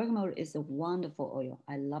 But bergamot is a wonderful oil.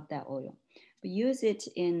 I love that oil. But use it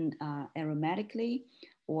in aromatically,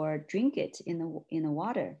 or drink it in the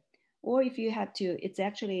water. Or if you have to, it's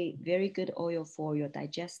actually very good oil for your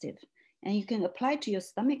digestive. And you can apply to your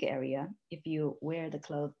stomach area. If you wear the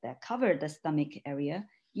clothes that cover the stomach area,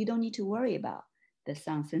 you don't need to worry about the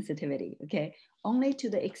sun sensitivity, okay? Only to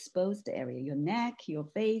the exposed area, your neck, your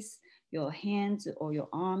face, your hands or your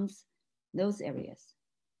arms, those areas.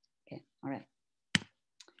 Okay, all right.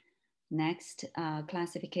 Next,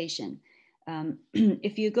 classification.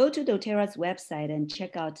 If you go to doTERRA's website and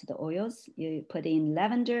check out the oils, you put in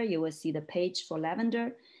lavender, you will see the page for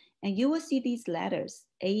lavender, and you will see these letters,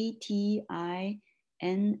 A, T, I,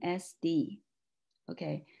 N, S, D.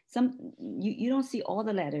 Okay, you don't see all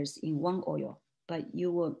the letters in one oil, but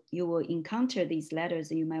you will encounter these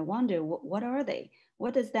letters and you might wonder, what are they?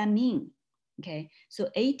 What does that mean? Okay, so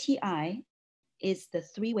ATI is the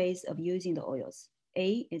 3 ways of using the oils.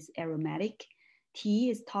 A is aromatic, T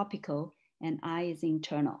is topical, and I is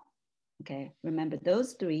internal. Okay, remember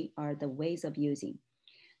those 3 are the ways of using.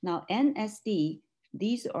 Now NSD,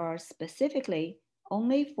 these are specifically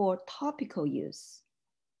only for topical use.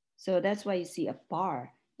 So that's why you see a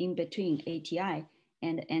bar in between ATI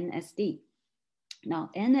and NSD. Now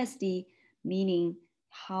NSD meaning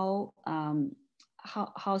how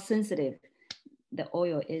sensitive the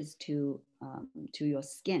oil is to your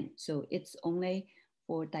skin. So it's only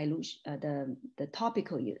for dilution, the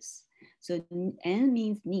topical use. So N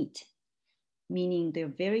means neat, meaning they're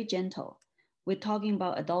very gentle. We're talking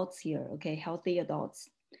about adults here, okay, healthy adults.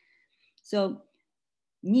 So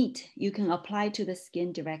neat, you can apply to the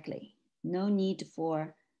skin directly. No need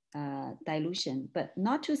for dilution, but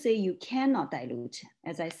not to say you cannot dilute.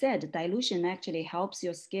 As I said, dilution actually helps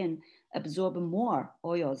your skin absorb more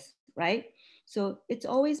oils, right? So it's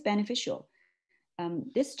always beneficial.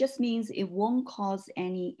 This just means it won't cause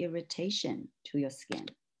any irritation to your skin.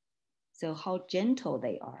 So how gentle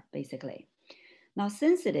they are, basically. Now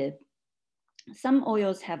sensitive, some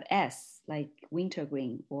oils have S, like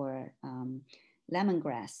wintergreen or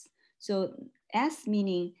lemongrass. So S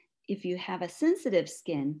meaning if you have a sensitive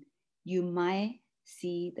skin, you might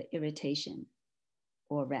see the irritation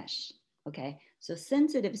or rash, okay? So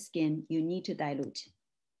sensitive skin, you need to dilute.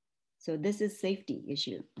 So this is safety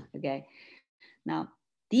issue, okay? Now,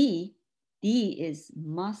 D is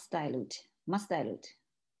must dilute.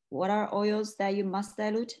 What are oils that you must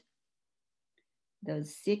dilute?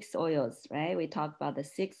 Those 6 oils, right? We talked about the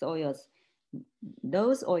 6 oils.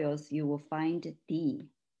 Those oils, you will find D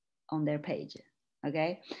on their page,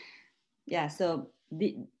 okay? Yeah, so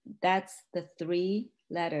that's the 3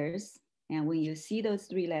 letters. And when you see those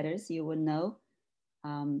 3 letters, you will know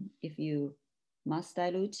if you must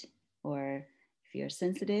dilute, or if you're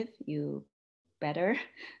sensitive, you better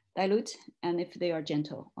dilute, and if they are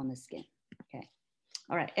gentle on the skin, okay?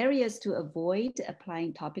 All right, areas to avoid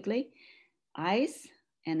applying topically. Eyes,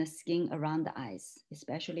 and the skin around the eyes,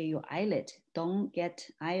 especially your eyelid. Don't get,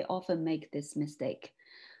 I often make this mistake.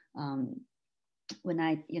 Um, when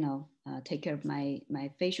I, take care of my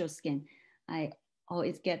facial skin, I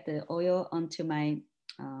always get the oil onto my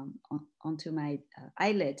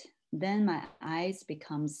eyelid. Then my eyes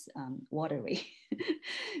becomes watery.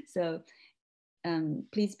 So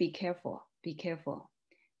please be careful. Be careful.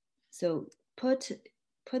 So put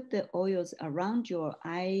the oils around your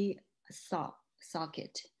eye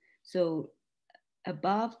socket. So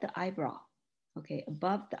above the eyebrow, okay,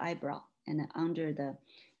 above the eyebrow and under the,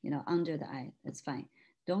 under the eye. That's fine.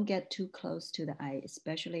 Don't get too close to the eye,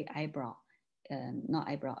 especially eyebrow, not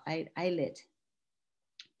eyebrow, eyelid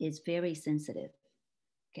is very sensitive.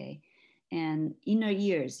 Okay, and inner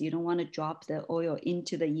ears, you don't want to drop the oil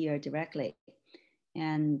into the ear directly.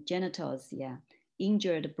 And genitals, yeah,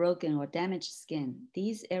 injured, broken, or damaged skin.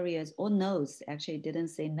 These areas, or nose, actually didn't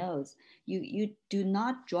say nose. You do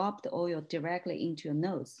not drop the oil directly into your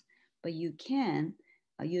nose, but you can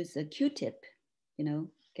use a Q-tip,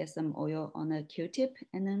 get some oil on a Q-tip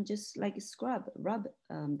and then just like rub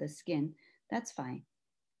the skin. That's fine,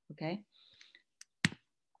 okay?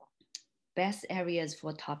 Best areas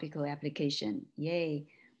for topical application. Yay.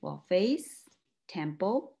 Well, face,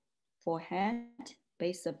 temple, forehead,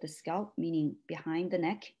 base of the scalp, meaning behind the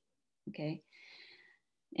neck. Okay.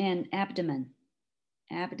 And abdomen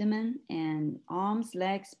and arms,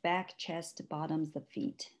 legs, back, chest, bottoms of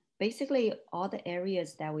feet. Basically, all the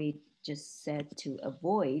areas that we just said to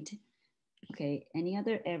avoid. Okay. Any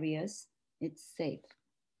other areas, it's safe.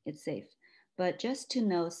 It's safe. But just to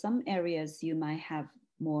know, some areas you might have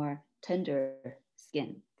more tender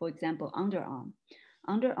skin. For example, underarm.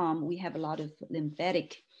 Underarm, we have a lot of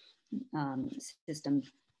lymphatic system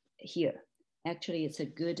here. Actually, it's a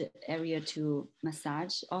good area to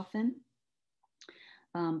massage often.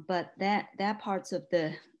 But that parts of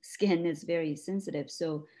the skin is very sensitive.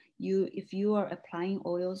 So if you are applying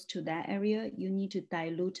oils to that area, you need to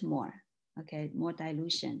dilute more. Okay, more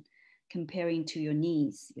dilution comparing to your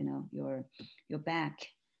knees, your back.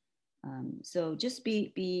 So just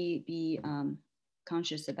be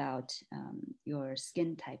conscious about your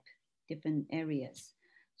skin type, different areas.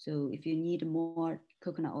 So if you need more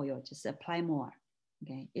coconut oil, just apply more.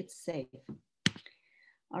 Okay, it's safe.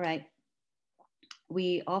 All right.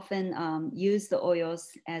 We often use the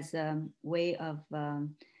oils as a way of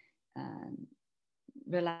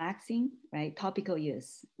relaxing, right? Topical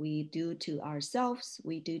use. We do to ourselves,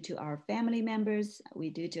 we do to our family members, we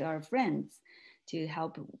do to our friends to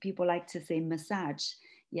help. People like to say massage.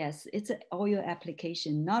 Yes, it's an oil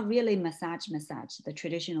application, not really massage, the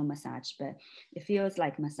traditional massage, but it feels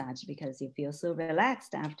like massage because you feel so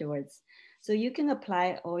relaxed afterwards. So you can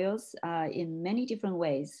apply oils in many different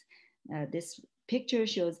ways. This picture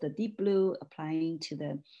shows the deep blue applying to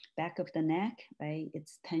the back of the neck, right?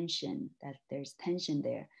 It's tension, that there's tension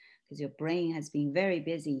there because your brain has been very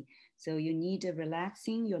busy. So you need to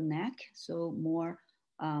relaxing your neck so more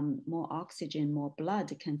oxygen, more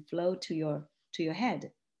blood can flow to your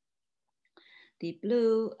head. Deep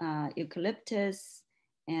blue, eucalyptus,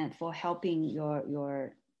 and for helping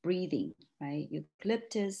your breathing, right?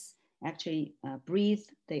 Eucalyptus actually breathe,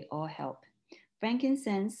 they all help.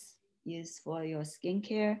 Frankincense, used for your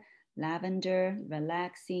skincare. Lavender,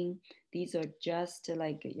 relaxing. These are just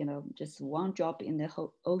like, just one drop in the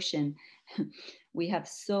whole ocean. We have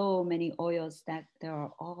so many oils that they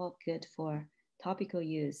are all good for topical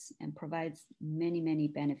use and provides many, many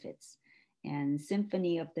benefits. And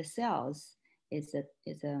Symphony of the Cells is a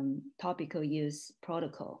topical use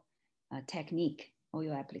protocol, technique,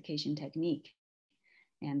 oil application technique.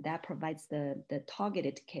 And that provides the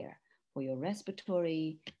targeted care for your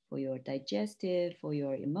respiratory, for your digestive, for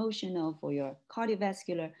your emotional, for your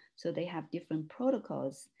cardiovascular. So they have different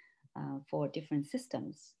protocols for different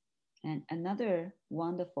systems. And another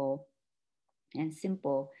wonderful and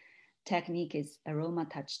simple technique is aroma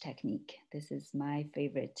touch technique. This is my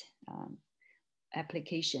favorite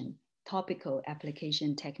application, topical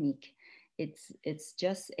application technique. It's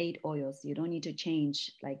just 8 oils. You don't need to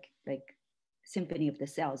change like Symphony of the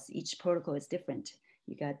Cells. Each protocol is different.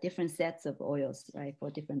 You got different sets of oils, right, for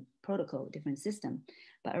different protocol, different system.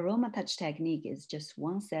 But aroma touch technique is just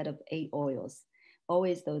one set of 8 oils,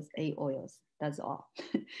 always those 8 oils. That's all.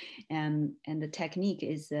 And the technique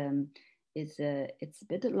is it's a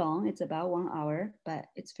bit long. It's about 1 hour, but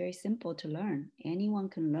it's very simple to learn. Anyone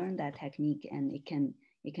can learn that technique, and it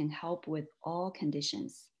can help with all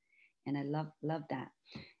conditions. And I love that.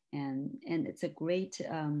 And it's a great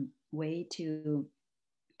way to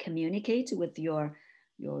communicate with your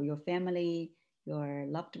family, your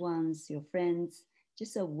loved ones, your friends.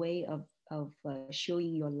 Just a way of of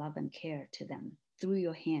showing your love and care to them through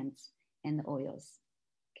your hands and the oils.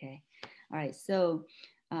 Okay. All right. So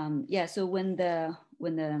yeah. So when the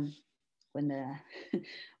when the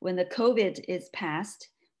when the COVID is past,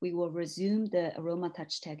 we will resume the aroma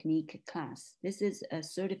touch technique class. This is a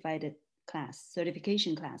certified class,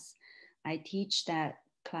 certification class. I teach that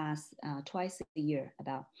class twice a year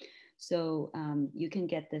about. So you can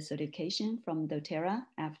get the certification from doTERRA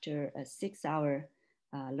after a 6-hour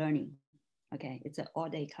learning. Okay, it's an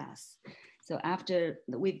all-day class. So after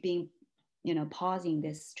we've been, pausing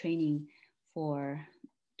this training for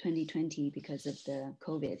 2020 because of the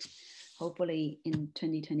COVID. Hopefully in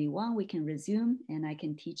 2021, we can resume and I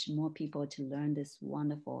can teach more people to learn this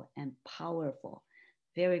wonderful and powerful,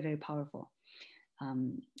 very, very powerful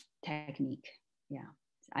technique. Yeah,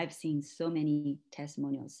 I've seen so many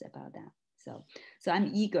testimonials about that. So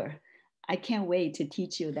I'm eager. I can't wait to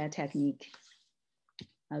teach you that technique.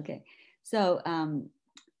 Okay, so,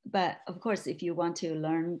 but of course, if you want to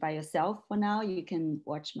learn by yourself for now, you can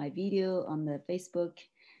watch my video on the Facebook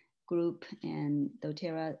group and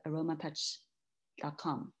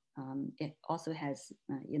doTERRAaromatouch.com. It also has,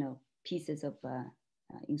 pieces of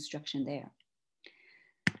instruction there.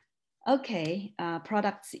 Okay,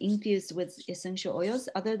 products infused with essential oils.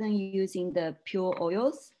 Other than using the pure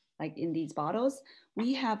oils, like in these bottles,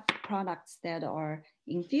 we have products that are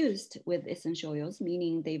infused with essential oils,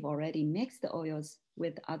 meaning they've already mixed the oils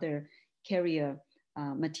with other carrier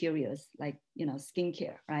materials, like,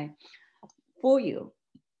 skincare, right, for you.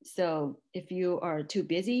 So if you are too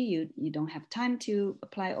busy, you don't have time to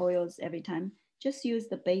apply oils every time, just use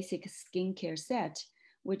the basic skincare set,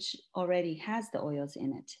 which already has the oils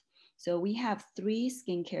in it. So we have 3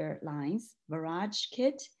 skincare lines, Virage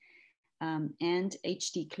Kit and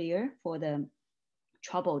HD Clear for the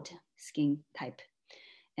troubled skin type,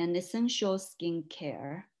 and Essential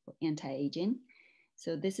Skincare for anti-aging.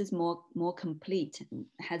 So this is more complete,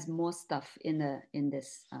 has more stuff in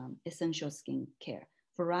this Essential Skincare.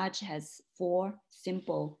 Virage has 4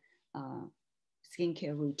 simple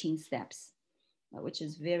skincare routine steps, which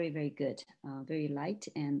is very, very good, very light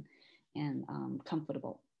and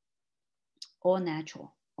comfortable. All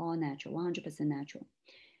natural, 100% natural.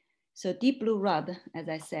 So Deep Blue Rub, as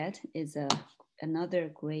I said, is another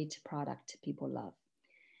great product people love.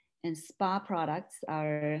 And spa products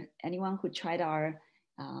are anyone who tried our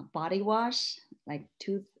body wash, like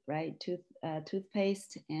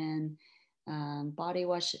toothpaste and body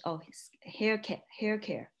wash, hair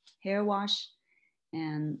care, hair wash,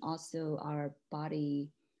 and also our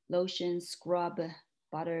body lotion, scrub,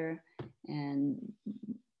 butter, and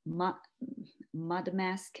mud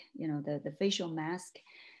mask, the facial mask.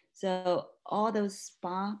 So all those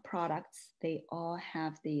spa products, they all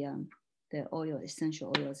have the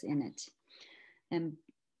essential oils in it. And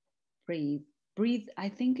breathe, I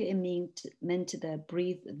think it meant the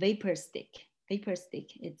breathe vapor stick.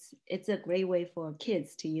 It's a great way for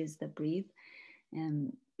kids to use the breathe,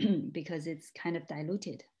 and because it's kind of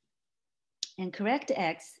diluted. And Correct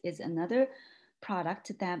X is another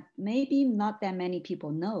product that maybe not that many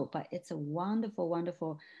people know, but it's a wonderful,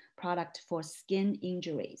 wonderful product for skin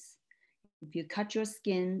injuries. If you cut your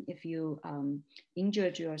skin, if you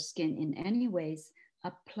injured your skin in any ways,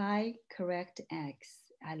 apply Correct X.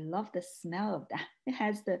 I love the smell of that. It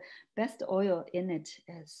has the best oil in it.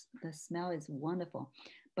 The smell is wonderful,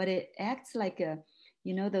 but it acts like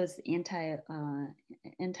those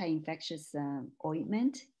anti-infectious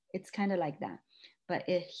ointment. It's kind of like that, but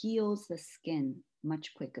it heals the skin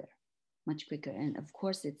much quicker. And of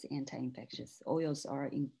course, it's anti-infectious. Oils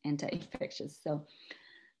are anti-infectious.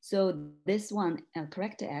 So this one,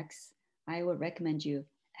 Correct X, I would recommend you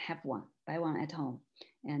buy one at home.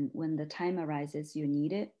 And when the time arises, you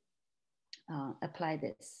need it, apply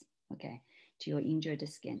this, okay, to your injured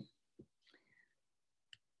skin.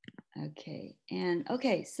 Okay,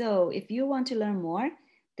 so if you want to learn more,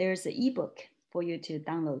 there's an ebook for you to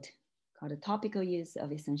download called The Topical Use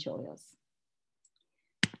of Essential Oils.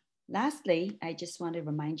 Lastly, I just want to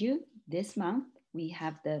remind you, this month we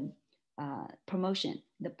have the promotion,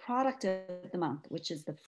 the product of the month, which is the